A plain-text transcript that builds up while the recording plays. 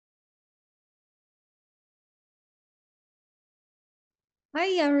Hi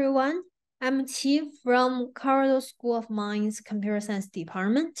everyone, I'm Qi from Colorado School of Mines Computer Science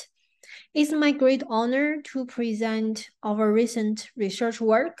Department. It's my great honor to present our recent research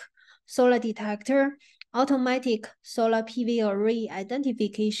work, SolarDetector, automatic solar PV array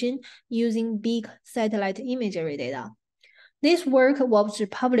identification using big satellite imagery data. This work was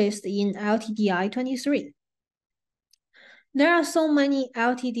published in LTDI 23. There are so many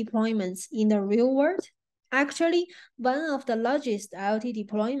LT deployments in the real world. Actually, one of the largest LT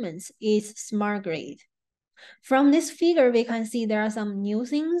deployments is smart grid. From this figure, we can see there are some new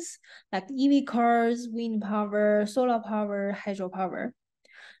things like EV cars, wind power, solar power, hydropower.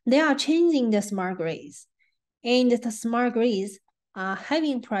 They are changing the smart grids, and the smart grids are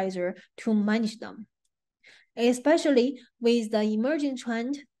having pressure to manage them, especially with the emerging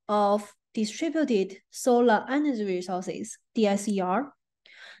trend of distributed solar energy resources, DSER.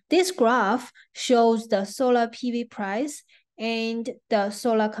 This graph shows the solar PV price and the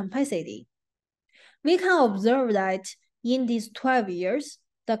solar capacity. We can observe that in these 12 years,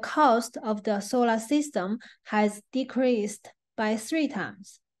 the cost of the solar system has decreased by 3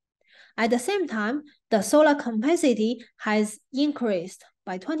 times. At the same time, the solar capacity has increased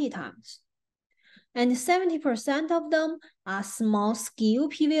by 20 times. And 70% of them are small-scale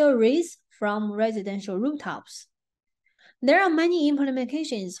PV arrays from residential rooftops. There are many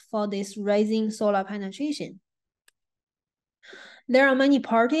implementations for this rising solar penetration. There are many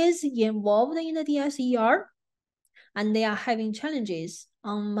parties involved in the DSER, and they are having challenges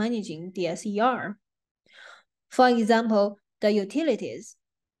on managing DSER. For example, the utilities.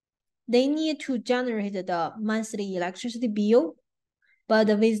 They need to generate the monthly electricity bill, but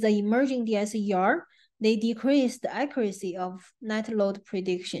with the emerging DSER, they decrease the accuracy of net load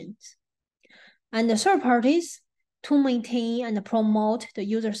predictions. And the third parties, to maintain and promote the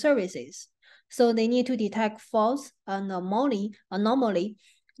user services. So they need to detect false anomaly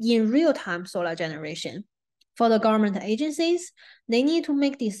in real-time solar generation. For the government agencies, they need to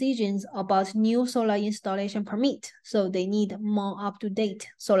make decisions about new solar installation permit. So they need more up-to-date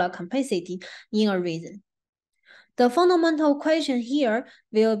solar capacity in a region. The fundamental question here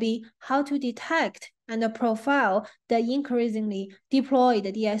will be how to detect and profile the increasingly deployed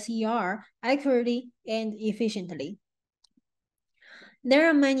DSER accurately and efficiently. There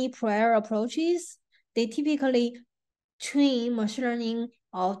are many prior approaches. They typically train machine learning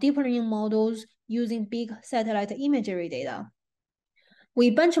or deep learning models using big satellite imagery data.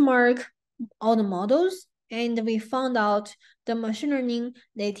 We benchmark all the models, and we found out the machine learning,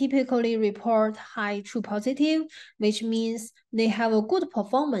 they typically report high true positive, which means they have a good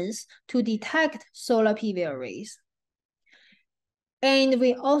performance to detect solar PV arrays. And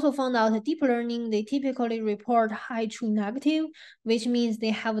we also found out deep learning, they typically report high true negative, which means they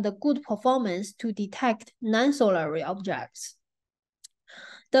have the good performance to detect non-solar array objects.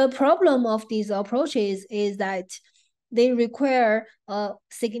 The problem of these approaches is that they require a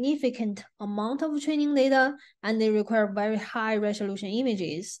significant amount of training data, and they require very high resolution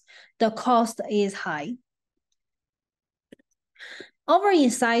images. The cost is high. Our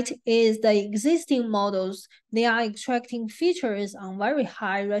insight is the existing models, they are extracting features on very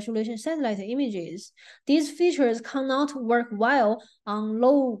high resolution satellite images. These features cannot work well on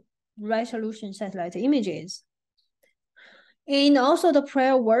low resolution satellite images. And also the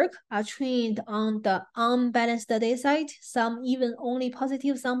prior work are trained on the unbalanced dataset, some even only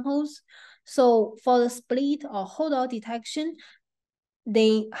positive samples. So for the split or holdout detection,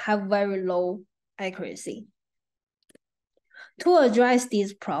 they have very low accuracy. To address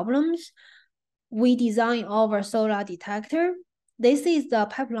these problems, we design our solar detector. This is the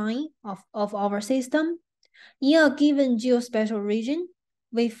pipeline of our system. In a given geospatial region,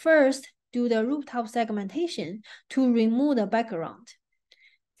 we first do the rooftop segmentation to remove the background.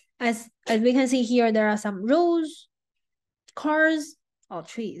 As we can see here, there are some roads, cars, or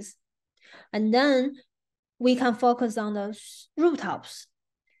trees. And then we can focus on the rooftops.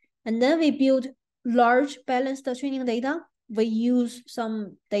 And then we build large balanced training data. We use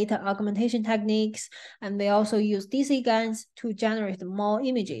some data augmentation techniques, and we also use DC GANs to generate more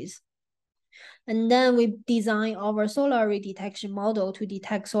images. And then we design our solar array detection model to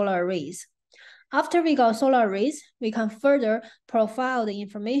detect solar arrays. After we got solar arrays, we can further profile the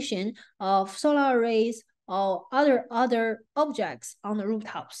information of solar arrays or other objects on the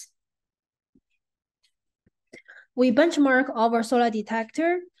rooftops. We benchmark our solar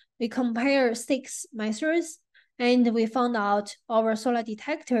detector. We compare 6 methods, and we found out our solar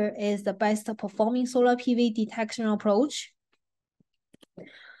detector is the best performing solar PV detection approach.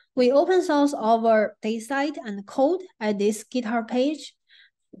 We open source our datasite and code at this GitHub page.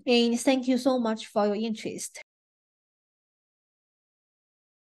 And thank you so much for your interest.